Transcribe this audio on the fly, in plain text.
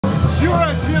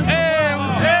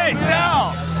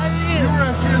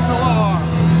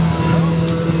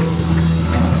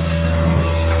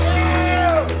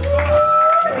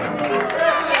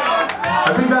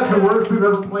the worst we've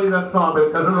ever played that song, but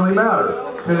it doesn't really matter.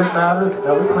 Because it matters,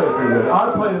 no, we play it pretty good.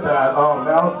 I played it bad. Oh,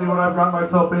 now see what I've got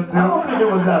myself into? I don't think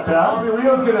it was that bad. I mean,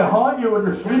 Leo's gonna haunt you when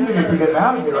you're sleeping if you get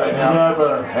mad at me right now.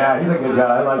 Never. Yeah, he's a good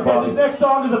guy. I like Bobby. This next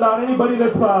song is about anybody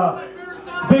that's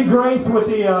big grace with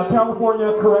the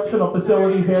California Correctional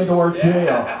Facilities and/or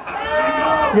jail.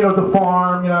 You know, the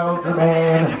farm, you know,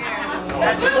 Jermaine,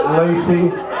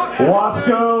 Lacey,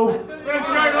 Wasco,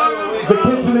 the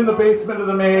kitchen in the basement of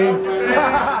the maid.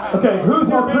 Okay, who's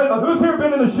here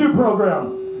been in the shoe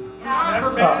program? Never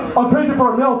been. I'm crazy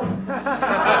for milk.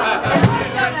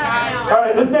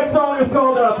 Alright, this next song is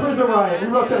called Prison Riot. Who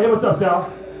wrote that? Hey, what's up, Sal?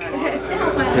 1, 2,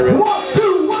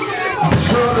 1,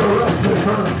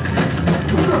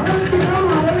 put your hands together,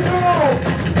 let it go!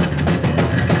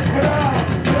 Get out,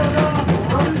 stand up,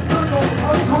 run in circles,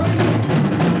 uncrazy.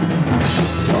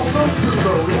 Welcome to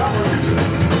the reality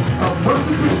of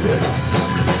persecution.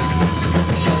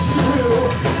 You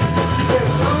get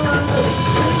earned in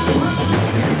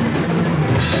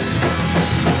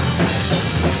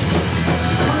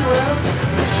free rent,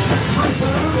 free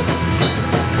food,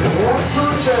 one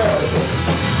free bed.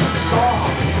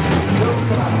 Song, no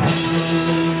time.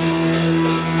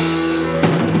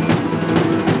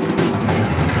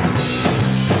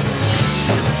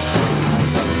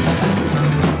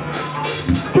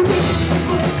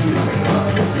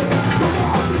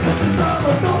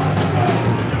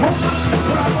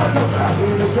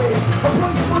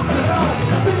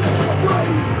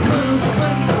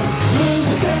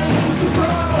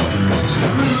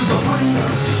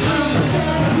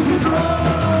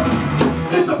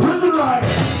 It's a prison riot.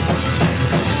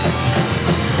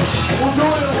 We're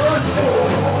going to work for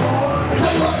what we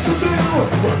like to do.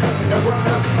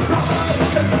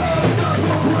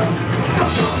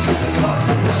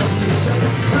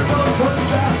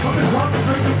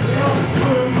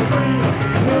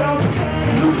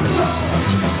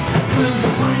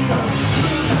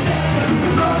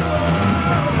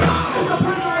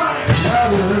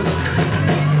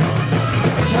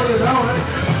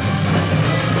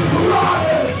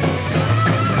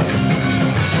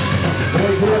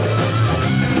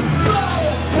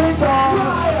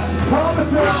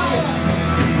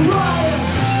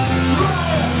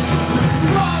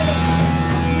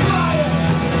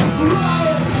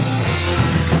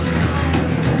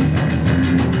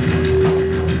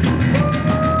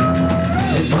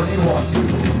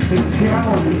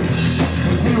 Reality.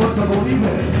 And see what to believe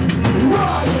in.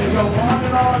 Riot! They go on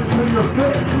and on until you're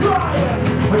fixed.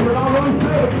 Riot! But you're not really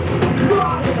fixed.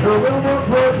 Riot! You're a little more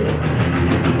broken.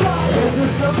 Riot! It's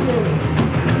just something.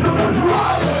 So there's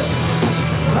riot!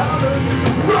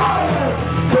 Riot!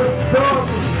 There's dumb.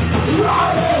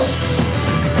 Riot!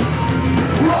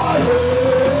 Riot!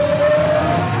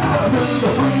 Lose the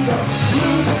freedom.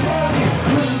 Lose the daddy.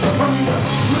 Lose the freedom.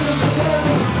 Lose the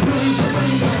daddy. Lose the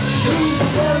freedom. Lose the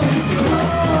daddy.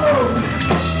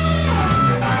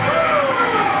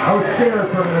 I was scared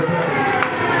for a minute.